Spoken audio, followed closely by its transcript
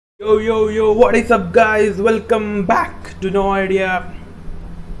Yo, what is up guys? Welcome back to No Idea.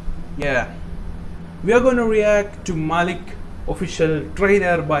 Yeah, we are gonna react to Malik official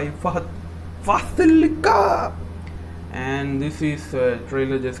trailer by Fazil. And this is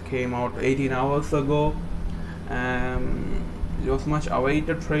trailer just came out 18 hours ago. It was much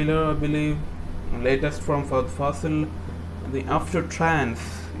awaited trailer, I believe. Latest from Fazil, the After Trance.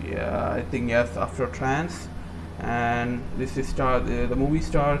 Yeah, I think yes, After Trance. And this is the movie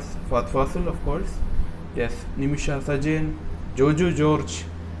stars Fazil, of course. Yes, Nimisha, Sajayan, Joju, George,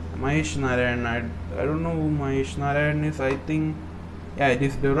 Mahesh Narayan. I don't know who Mahesh Narayan is. I think yeah, it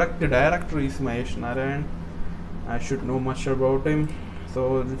is director is Mahesh Narayan. I should know much about him.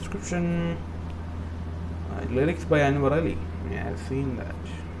 So the description, lyrics by Anwar Ali. Yeah, I've seen that.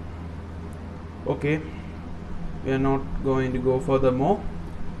 Okay, we are not going to go furthermore.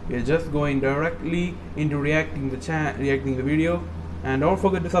 We are just going directly into reacting the video, and don't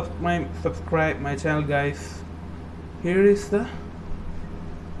forget to subscribe my channel, guys. Here is the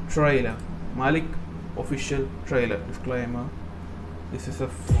trailer, Malik official trailer. Disclaimer: this is a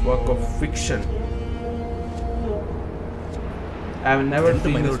work of fiction. I have never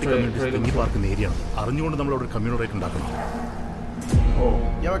seen this trailer before. Oh,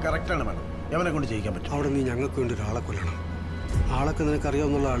 you are correct, madam. You are going to take it. How do you know ആളൊക്കെ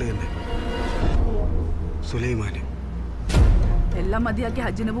നിനക്കറിയാവുന്ന ആളെയല്ലേ സുലൈമാൻ. എല്ലാം മതിയാക്കി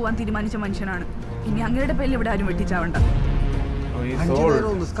ഹജ്ജിന് പോവാൻ തീരുമാനിച്ച മനുഷ്യനാണ്. ഇനി അങ്ങയുടെ പേരിൽ ഇവിടെ ആരും വെട്ടിച്ചാവണ്ട.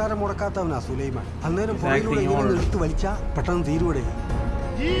 നിസ്കാരം മുടക്കാത്തവനാ സുലൈമാൻ. അന്നേരം പുറകിലൂടെ ഇങ്ങനെ നിർത്തി വലിച്ചാ പെട്ടെന്ന് തീരുവടേ.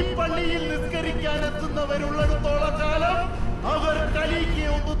 ഈ പള്ളിയിൽ നിസ്കരിക്കാനെത്തുന്നവരുള്ളിടത്തോളം കാലം അവർ കലിക്ക്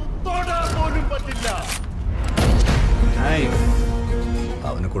ഒന്ന് തൊടാൻ പോലും പറ്റില്ല.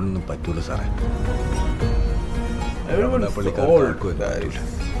 അവനെ കൊണ്ടൊന്നും പറ്റൂല സാറേ. Everyone's old, guys.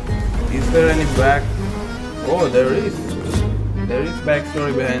 Is there any back? Oh, there is. There is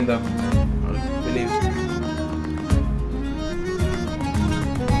backstory behind them, I believe.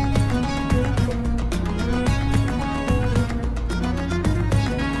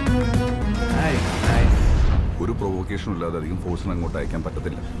 Nice. ഒരു പ്രൊവോക്കേഷൻ ഇല്ലാതെ അധികം ഫോഴ്സിന് അങ്ങോട്ട് അയക്കാൻ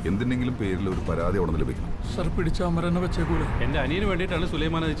പറ്റത്തില്ല. എന്തിനെങ്കിലും പേരിൽ ഒരു പരാതി അവിടെ നിന്ന് ലഭിക്കണം. സർ പിടിച്ച അമരനെ വെച്ചേക്കൂല. എന്റെ അനിയന് വേണ്ടിയിട്ടാണ്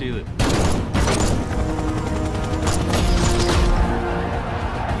സുലൈമാൻ അത് ചെയ്തത്.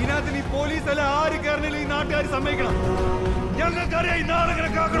 ഇതിനകത്ത് പോലീസ് അല്ല ആര് കയറുന്നില്ല, ഈ നാട്ടുകാർ സമ്മതിക്കണം. ഞങ്ങൾക്കറിയാം ഈ നാടകനെ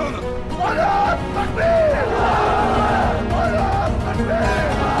കാക്കണമെന്ന്.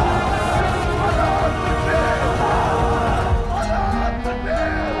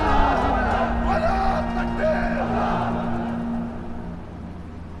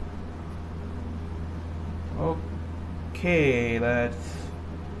 Okay, that's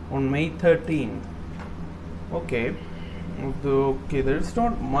on May 13th. Okay, there's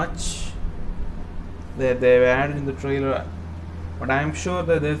not much that they've added in the trailer, but I'm sure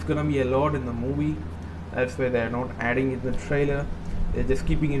that there's gonna be a lot in the movie. That's why they're not adding it in the trailer. They're just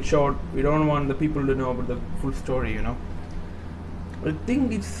keeping it short. We don't want the people to know about the full story, you know. I think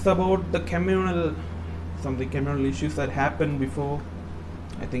it's about the communal issues that happened before.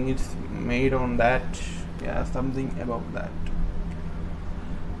 I think it's made on that. Yeah, something about that.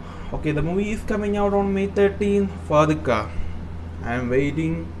 Okay, the movie is coming out on May 13th. Fahad, I am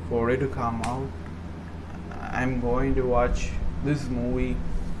waiting for it to come out. I'm going to watch this movie.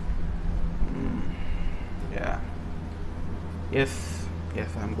 Yeah. Yes,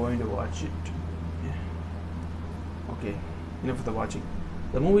 I'm going to watch it. Yeah. Okay, enough of the watching.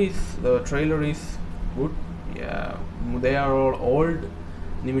 The trailer is good. Yeah, they are all old.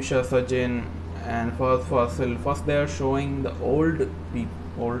 Nimisha, Sajayan, and Fazil. First they are showing the old,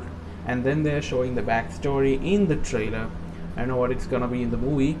 and then they are showing the backstory in the trailer. I know what it's gonna be in the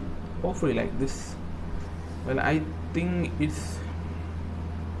movie. Hopefully like this. Well, I think it's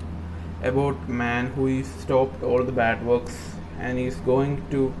about man who is stopped all the bad works and he's going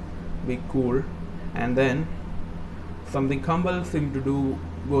to be cool, and then something compels him to do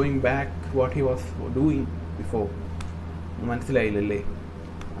going back what he was doing before. മനസ്സിലായില്ലല്ലേ?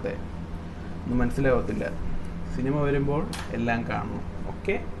 അതെ, ഒന്നും മനസ്സിലാവത്തില്ല. Cinema വരുമ്പോൾ എല്ലാം കാണണം.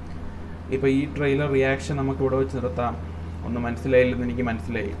 Okay, ഇപ്പോൾ ഈ trailer reaction നമുക്ക് ഇവിടെ വെച്ച് നിർത്താം. ഒന്നും മനസ്സിലായില്ലെന്ന് എനിക്ക്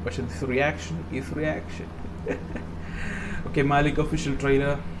മനസ്സിലായി, പക്ഷെ this reaction is reaction. Okay, Malik official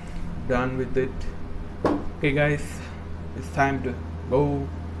trailer, done with it. Okay guys, it's time to go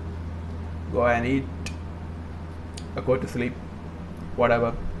and eat or go to sleep,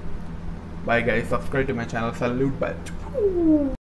 whatever. Bye guys, subscribe to my channel. Salute, bye.